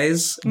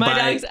Eyes. My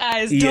Dog's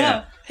Eyes.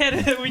 Yeah.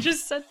 Duh. We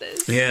just said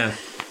this. Yeah.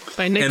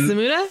 By Nick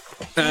Zamuda?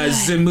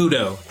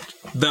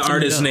 Zamudo. The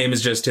artist's name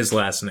is just his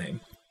last name.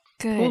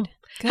 Good.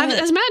 Cool.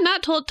 Has Matt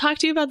not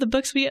talked to you about the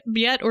books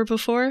yet or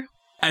before?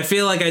 I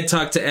feel like I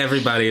talked to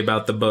everybody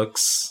about the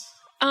books.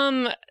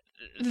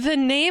 The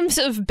names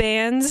of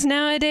bands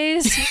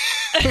nowadays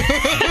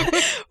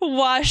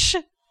wash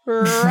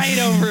right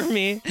over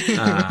me.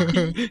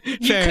 You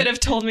could have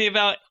told me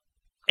about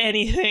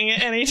anything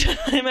at any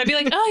time. I'd be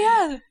like, oh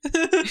yeah.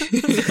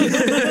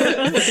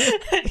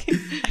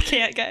 I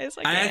can't, guys.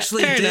 I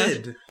actually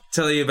did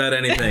tell you about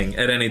anything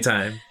at any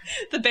time.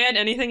 The band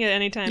Anything at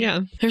Any Time. Yeah.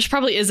 There's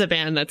probably is a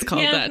band that's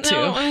called that too.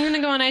 No, I'm gonna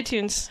go on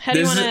iTunes. How do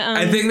you want to?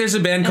 I think there's a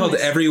band called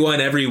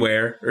Everyone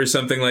Everywhere or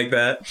something like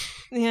that.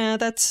 Yeah,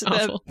 that's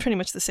pretty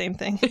much the same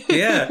thing.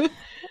 Yeah.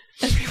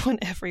 Everyone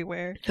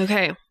Everywhere.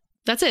 Okay.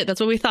 That's it.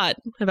 That's what we thought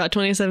about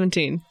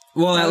 2017.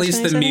 Well, at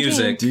least the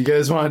music. Do you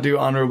guys want to do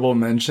honorable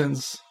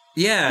mentions?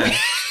 Yeah.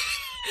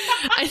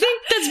 I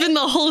think that's been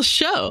the whole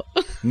show.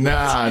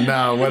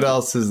 Nah. What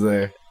else is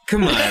there?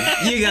 Come on,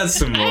 you got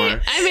some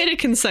more. I made a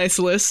concise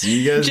list.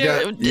 You guys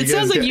it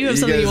sounds like you have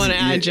something you want to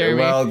add,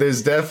 Jeremy. Well,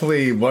 there's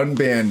definitely one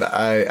band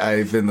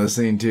I've been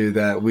listening to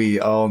that we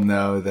all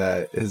know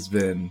that has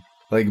been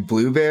like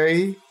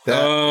Blueberry.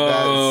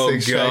 That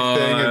Six Track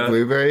thing at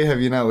Blueberry.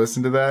 Have you not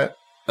listened to that?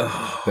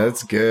 Oh.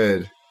 That's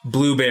good.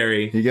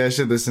 Blueberry. You guys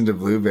should listen to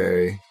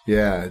Blueberry.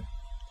 Yeah.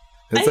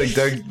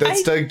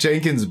 That's Doug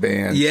Jenkins'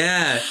 band.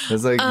 Yeah.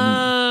 That's like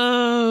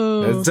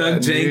that's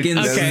Doug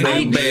Jenkins'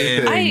 band.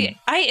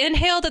 I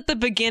inhaled at the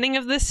beginning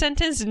of this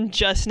sentence and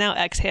just now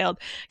exhaled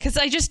because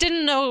I just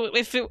didn't know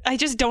I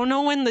just don't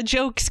know when the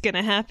joke's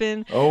gonna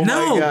happen. Oh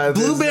my God!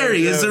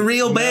 Blueberry is a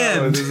real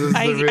band. This is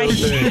the real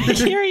thing. I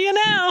hear you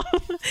now.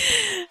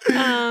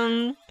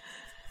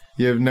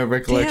 You have no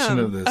recollection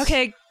of this.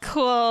 Okay,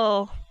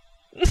 cool.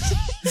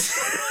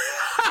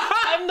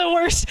 I'm the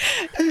worst.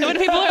 When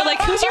people are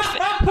like, "Who's your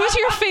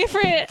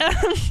favorite?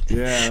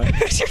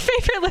 Who's your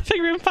favorite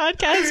living room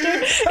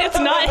podcaster?" It's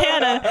not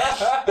Hannah.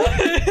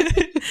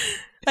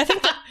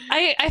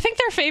 I think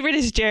their favorite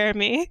is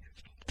Jeremy.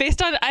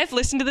 Based on I've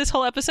listened to this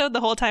whole episode the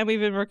whole time we've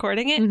been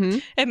recording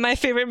it, and my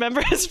favorite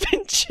member has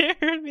been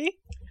Jeremy.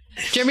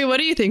 Jeremy, what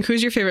do you think?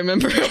 Who's your favorite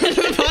member of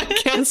the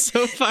podcast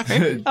so far?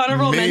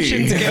 Honorable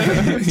mentions go.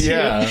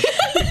 Yeah.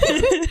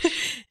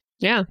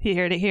 Yeah. You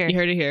heard it here. You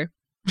heard it here.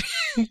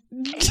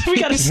 We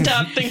gotta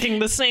stop thinking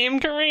the same,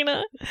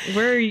 Karina.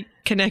 We're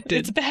connected.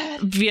 It's bad.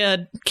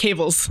 Via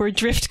cables. We're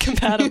drift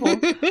compatible.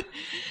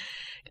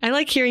 I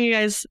like hearing you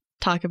guys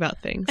talk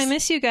about things. I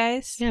miss you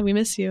guys. Yeah, we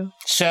miss you.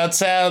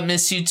 Shouts out,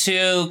 miss you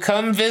too.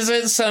 Come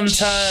visit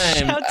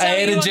sometime. I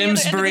ate a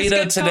Jim's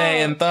burrito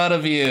today and thought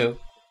of you.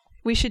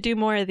 We should do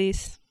more of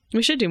these.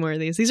 We should do more of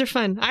these. These are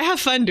fun. I have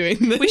fun doing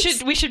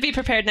this. We should be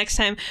prepared next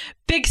time.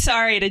 Big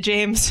sorry to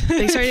James.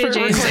 Big sorry to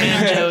James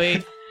and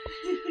Joey.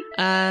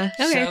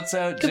 Okay. Shouts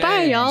out, Goodbye,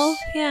 James. y'all.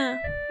 Yeah.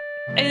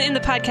 In the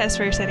podcast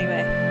verse,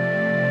 anyway.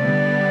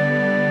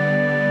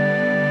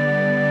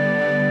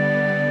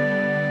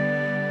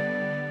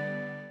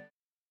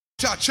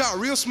 Cha-cha,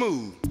 real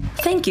smooth.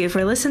 Thank you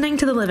for listening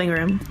to The Living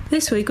Room.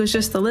 This week was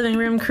just the Living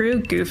Room crew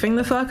goofing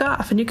the fuck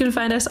off, and you can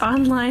find us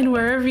online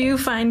wherever you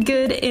find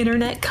good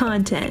internet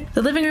content.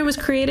 The Living Room was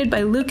created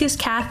by Lucas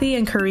Cathy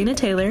and Karina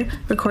Taylor,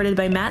 recorded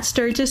by Matt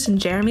Sturgis and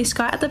Jeremy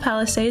Scott at the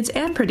Palisades,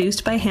 and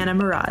produced by Hannah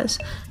Miraz.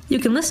 You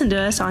can listen to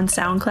us on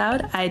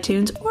SoundCloud,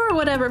 iTunes, or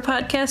whatever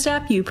podcast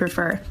app you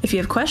prefer. If you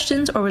have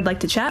questions or would like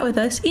to chat with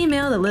us,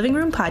 email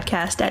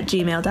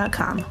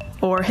thelivingroompodcast@gmail.com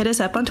or hit us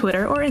up on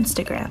Twitter or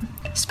Instagram.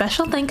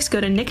 Special thanks go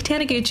to Nick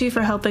Taniguchi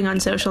for helping on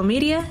social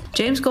media,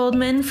 James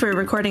Goldman for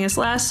recording us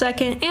last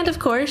second, and of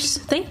course,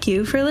 thank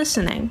you for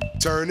listening.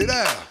 Turn it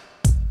out.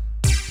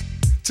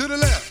 To the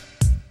left.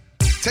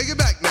 Take it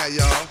back now,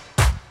 y'all.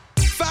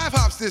 5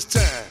 hops this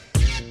time.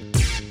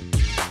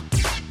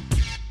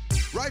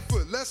 Right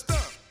foot, let's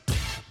stomp.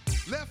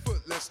 Left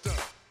foot, let's stomp.